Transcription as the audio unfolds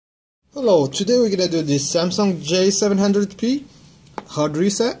Hello, today we're gonna do the Samsung j700p hard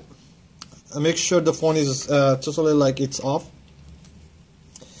reset. Make sure the phone is totally like it's off.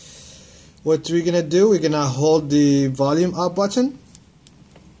 What we're gonna do, we're gonna hold the volume up button,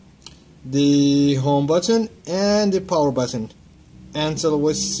 the home button, and the power button until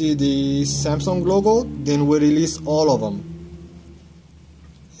we see the Samsung logo. Then we release all of them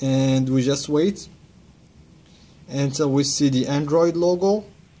and we just wait until we see the Android logo.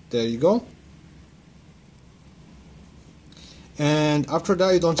 There you go. And after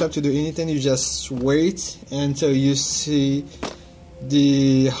that, you don't have to do anything, you just wait until you see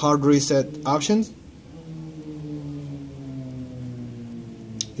the hard reset options.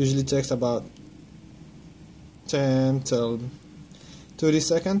 Usually takes about 10 till 30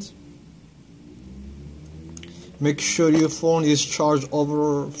 seconds. Make sure your phone is charged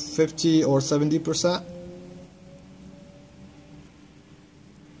over 50 or 70%.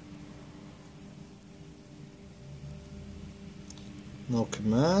 No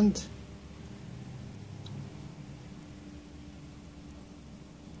command.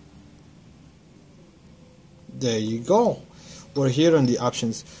 There you go. We're here on the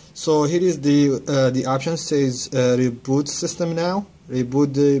options. So here is the option says reboot system now.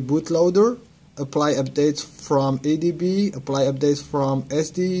 Reboot the bootloader. Apply updates from ADB. Apply updates from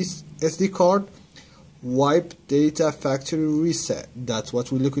SD card. Wipe data factory reset. That's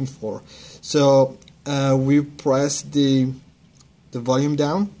what we're looking for. So we press the volume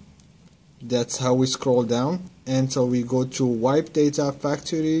down. That's how we scroll down until we go to wipe data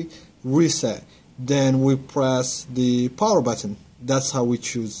factory reset. Then we press the power button. That's how we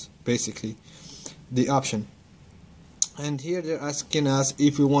choose basically the option. And here they're asking us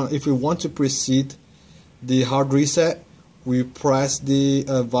if we want to proceed the hard reset. We press the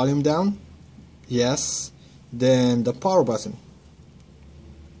volume down, yes, then the power button,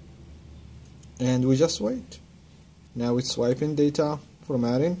 and we just wait. Now it's swiping data,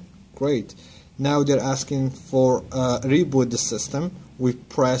 formatting, great. Now they're asking for reboot the system. We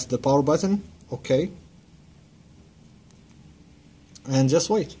press the power button, okay, and just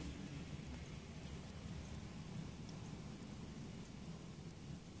wait.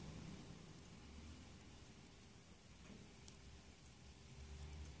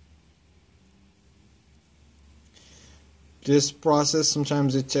 This process,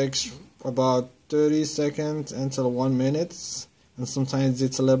 sometimes it takes about 30 seconds until 1 minute, and sometimes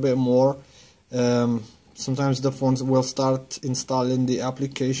it's a little bit more. Sometimes the phones will start installing the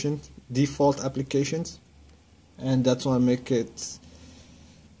default applications, and that's why make it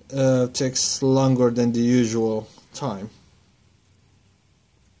takes longer than the usual time.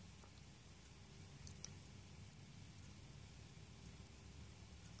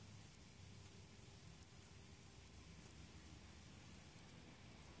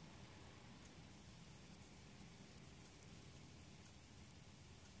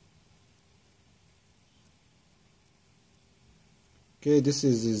 Okay, this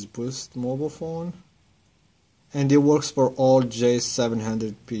is his Boost mobile phone, and it works for all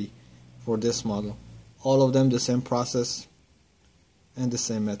j700p for this model. All of them the same process and the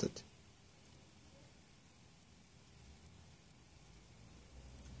same method.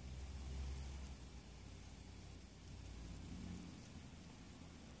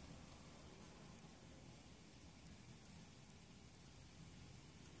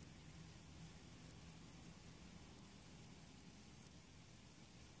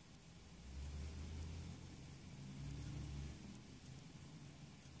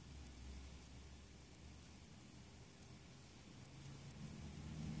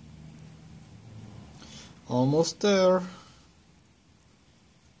 Almost there.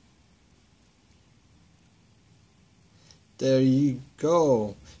 There you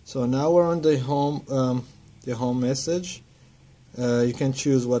go. So now we're on the home message. You can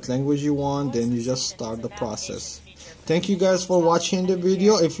choose what language you want, then you just start the process. Thank you guys for watching the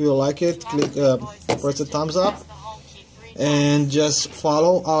video. If you like it, click press the thumbs up and just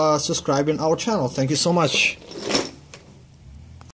follow subscribe in our channel. Thank you so much.